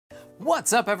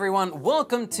What's up everyone?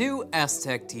 Welcome to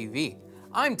S-TEC TV.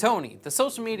 I'm Tony, the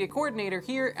social media coordinator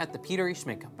here at the Peter E.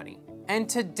 Schmitt Company. And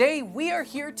today we are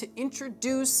here to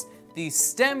introduce the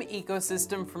STEM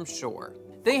ecosystem from Shure.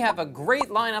 They have a great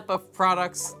lineup of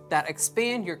products that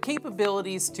expand your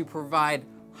capabilities to provide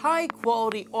high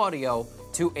quality audio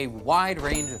to a wide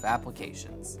range of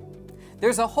applications.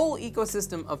 There's a whole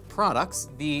ecosystem of products: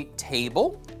 the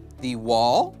table, the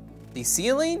wall, the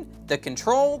ceiling, the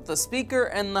control, the speaker,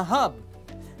 and the hub.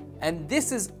 And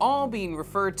this is all being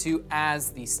referred to as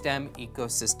the STEM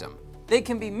ecosystem. They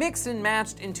can be mixed and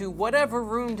matched into whatever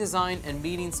room design and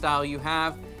meeting style you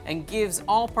have, and gives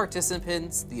all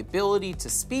participants the ability to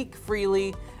speak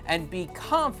freely and be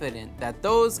confident that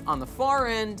those on the far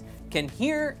end can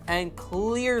hear and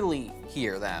clearly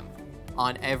hear them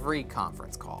on every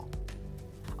conference call.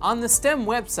 On the STEM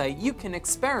website, you can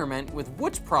experiment with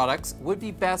which products would be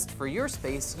best for your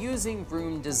space using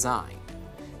room design.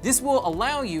 This will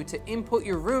allow you to input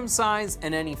your room size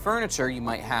and any furniture you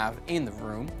might have in the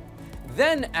room,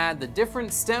 then add the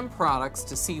different STEM products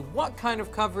to see what kind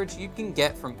of coverage you can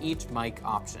get from each mic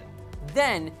option.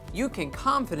 Then you can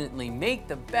confidently make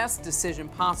the best decision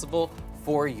possible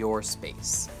for your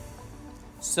space.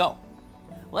 So,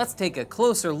 let's take a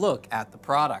closer look at the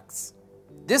products.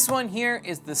 This one here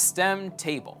is the STEM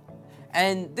table,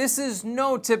 and this is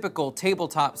no typical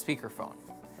tabletop speakerphone.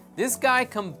 This guy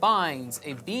combines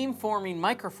a beamforming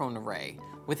microphone array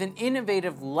with an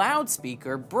innovative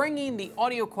loudspeaker, bringing the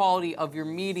audio quality of your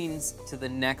meetings to the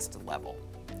next level.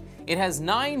 It has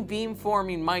 9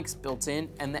 beamforming mics built in,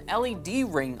 and the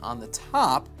LED ring on the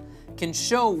top can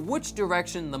show which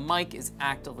direction the mic is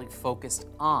actively focused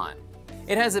on.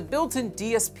 It has a built-in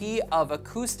DSP of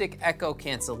acoustic echo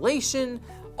cancellation,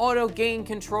 auto gain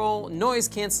control, noise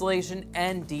cancellation,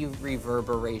 and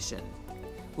de-reverberation.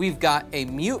 We've got a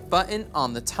mute button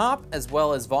on the top, as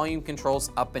well as volume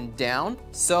controls up and down,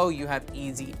 so you have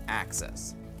easy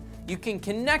access. You can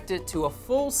connect it to a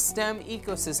full STEM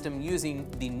ecosystem using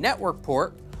the network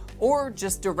port, or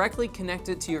just directly connect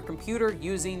it to your computer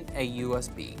using a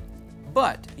USB.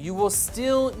 But you will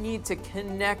still need to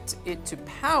connect it to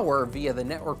power via the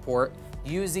network port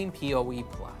using PoE+.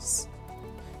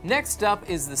 Next up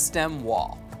is the STEM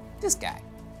wall, this guy.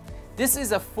 This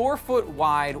is a 4-foot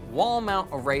wide wall mount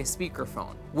array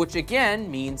speakerphone, which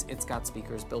again means it's got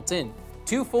speakers built in,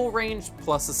 2 full range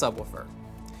plus a subwoofer.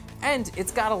 And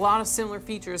it's got a lot of similar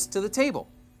features to the table,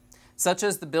 such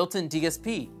as the built-in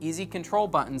DSP, easy control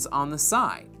buttons on the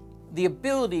side, the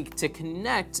ability to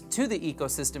connect to the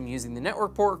ecosystem using the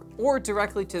network port or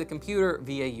directly to the computer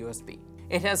via USB.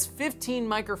 It has 15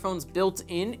 microphones built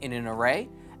in an array,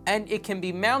 and it can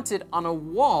be mounted on a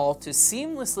wall to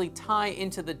seamlessly tie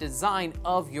into the design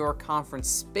of your conference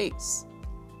space.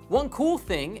 One cool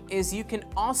thing is you can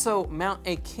also mount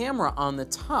a camera on the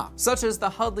top, such as the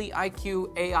Hudley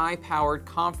IQ AI-powered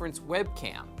conference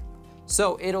webcam.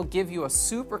 So it'll give you a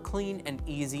super clean and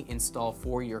easy install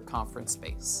for your conference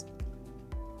space.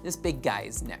 This big guy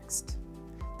is next.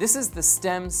 This is the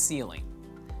STEM ceiling,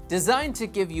 designed to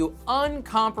give you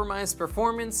uncompromised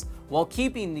performance while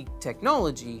keeping the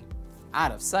technology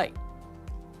out of sight.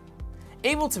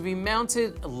 Able to be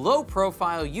mounted low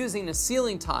profile using a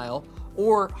ceiling tile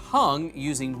or hung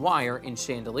using wire in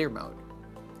chandelier mode.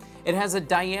 It has a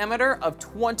diameter of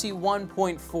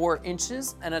 21.4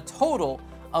 inches and a total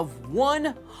of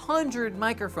 100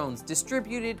 microphones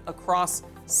distributed across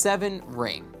 7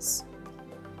 rings,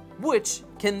 which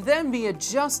can then be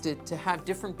adjusted to have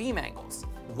different beam angles,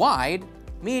 wide,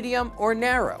 medium, or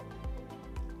narrow,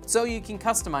 so you can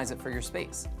customize it for your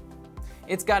space.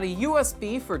 It's got a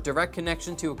USB for direct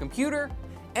connection to a computer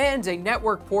and a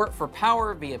network port for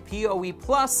power via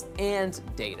PoE+ and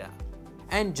data.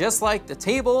 And just like the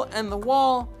table and the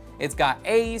wall, it's got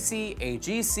AEC,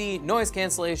 AGC, noise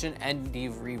cancellation, and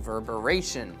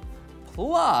de-reverberation,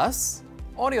 plus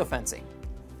audio fencing.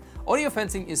 Audio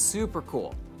fencing is super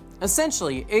cool.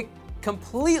 Essentially, it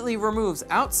completely removes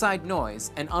outside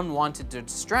noise and unwanted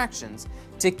distractions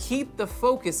to keep the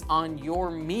focus on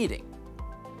your meeting.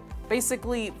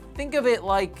 Basically, think of it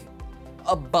like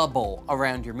a bubble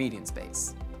around your meeting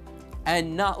space,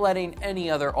 and not letting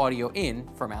any other audio in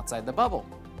from outside the bubble.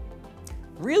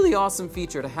 Really awesome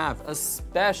feature to have,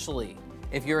 especially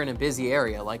if you're in a busy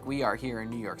area like we are here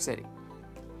in New York City.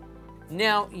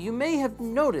 Now, you may have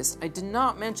noticed I did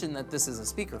not mention that this is a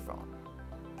speakerphone.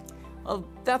 Well,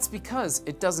 that's because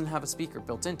it doesn't have a speaker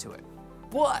built into it.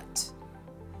 But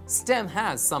STEM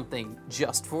has something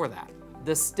just for that,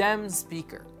 the STEM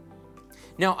speaker.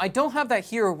 Now, I don't have that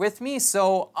here with me,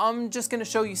 so I'm just gonna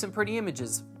show you some pretty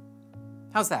images.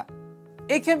 How's that?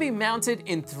 It can be mounted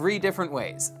in 3 different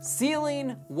ways: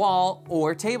 ceiling, wall,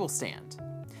 or table stand.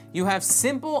 You have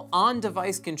simple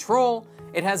on-device control.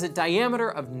 It has a diameter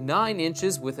of 9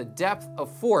 inches with a depth of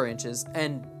 4 inches,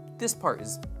 and this part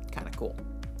is kind of cool.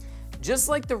 Just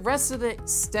like the rest of the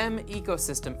STEM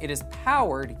ecosystem, it is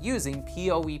powered using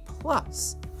PoE+.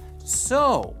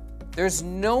 So there's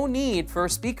no need for a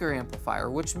speaker amplifier,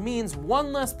 which means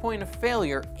one less point of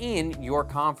failure in your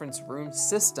conference room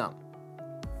system.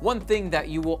 One thing that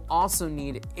you will also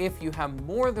need if you have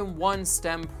more than one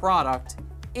STEM product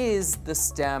is the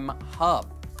STEM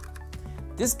hub.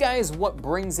 This guy is what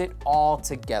brings it all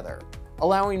together,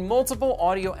 allowing multiple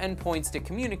audio endpoints to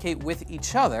communicate with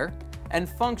each other and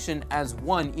function as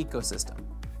one ecosystem.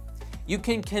 You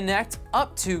can connect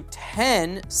up to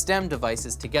 10 STEM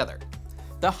devices together.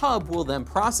 The hub will then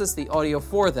process the audio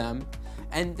for them,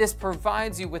 and this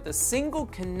provides you with a single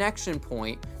connection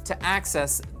point to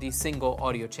access the single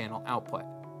audio channel output.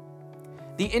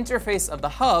 The interface of the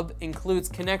hub includes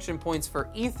connection points for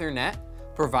Ethernet,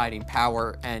 providing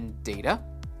power and data,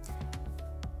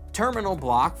 terminal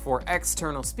block for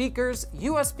external speakers,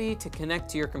 USB to connect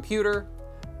to your computer,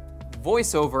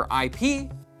 voice over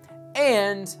IP,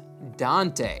 and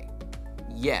Dante.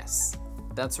 Yes,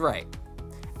 that's right.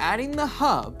 Adding the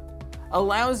hub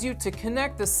allows you to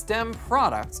connect the STEM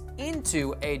products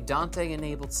into a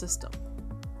Dante-enabled system.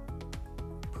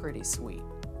 Pretty sweet.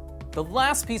 The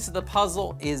last piece of the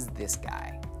puzzle is this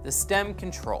guy, the STEM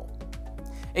control.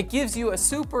 It gives you a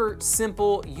super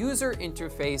simple user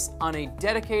interface on a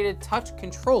dedicated touch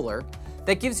controller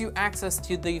that gives you access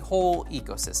to the whole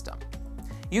ecosystem.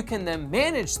 You can then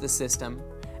manage the system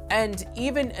and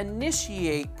even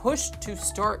initiate push to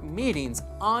start meetings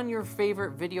on your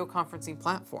favorite video conferencing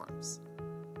platforms.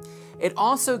 It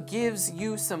also gives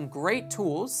you some great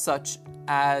tools such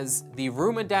as the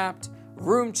Room Adapt,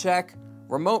 Room Check,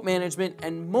 remote management,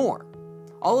 and more.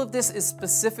 All of this is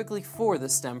specifically for the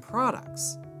STEM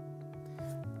products.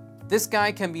 This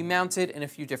guy can be mounted in a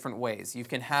few different ways. You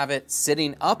can have it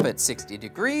sitting up at 60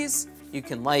 degrees. You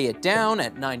can lay it down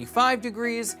at 95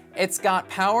 degrees. It's got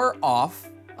power off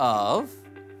of,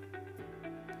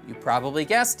 you probably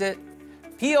guessed it,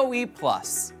 PoE+.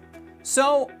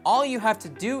 So all you have to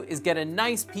do is get a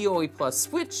nice PoE+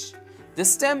 switch, the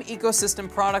STEM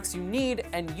ecosystem products you need,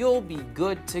 and you'll be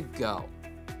good to go.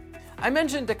 I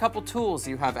mentioned a couple tools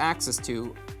you have access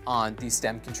to on the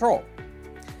STEM control.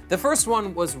 The first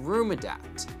one was Room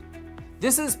Adapt.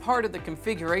 This is part of the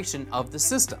configuration of the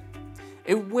system.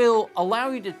 It will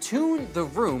allow you to tune the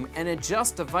room and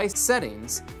adjust device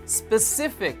settings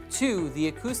specific to the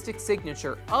acoustic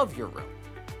signature of your room.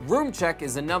 Room Check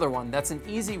is another one that's an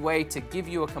easy way to give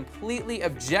you a completely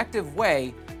objective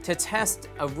way to test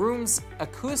a room's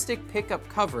acoustic pickup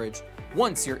coverage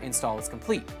once your install is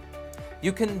complete.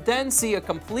 You can then see a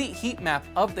complete heat map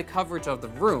of the coverage of the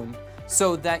room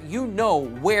so that you know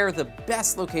where the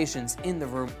best locations in the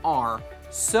room are,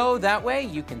 so that way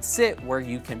you can sit where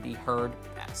you can be heard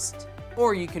best.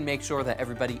 Or you can make sure that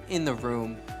everybody in the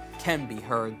room can be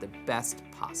heard the best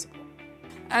possible.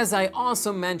 As I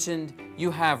also mentioned,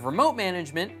 you have remote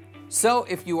management, so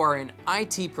if you are an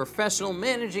IT professional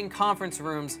managing conference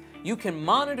rooms, you can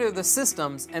monitor the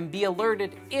systems and be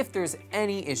alerted if there's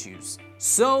any issues,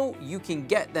 so you can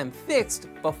get them fixed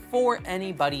before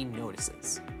anybody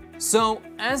notices. So,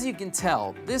 as you can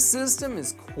tell, this system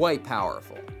is quite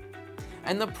powerful.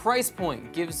 And the price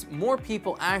point gives more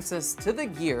people access to the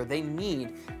gear they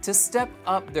need to step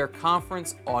up their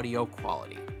conference audio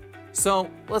quality. So,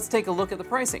 let's take a look at the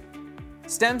pricing.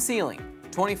 STEM ceiling,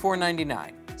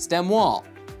 $24.99. STEM wall,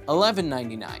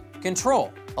 $11.99.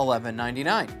 Control,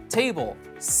 $11.99. Table,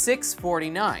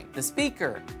 $6.49. The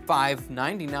speaker,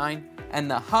 $5.99. And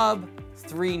the hub,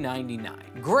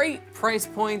 $3.99. Great price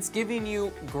points giving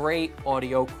you great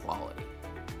audio quality.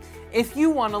 If you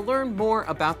want to learn more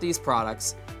about these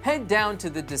products, head down to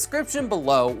the description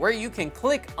below where you can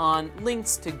click on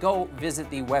links to go visit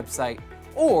the website,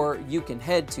 or you can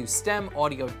head to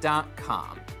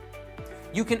stemaudio.com.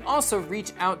 You can also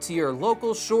reach out to your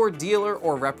local Shure dealer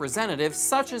or representative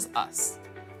such as us,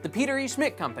 the Peter E.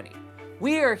 Schmitt Company.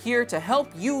 We are here to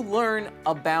help you learn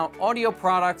about audio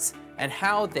products and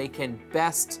how they can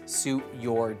best suit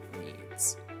your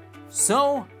needs.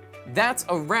 So, that's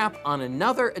a wrap on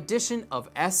another edition of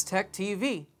S-TEC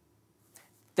TV.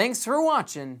 Thanks for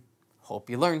watching. Hope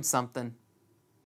you learned something.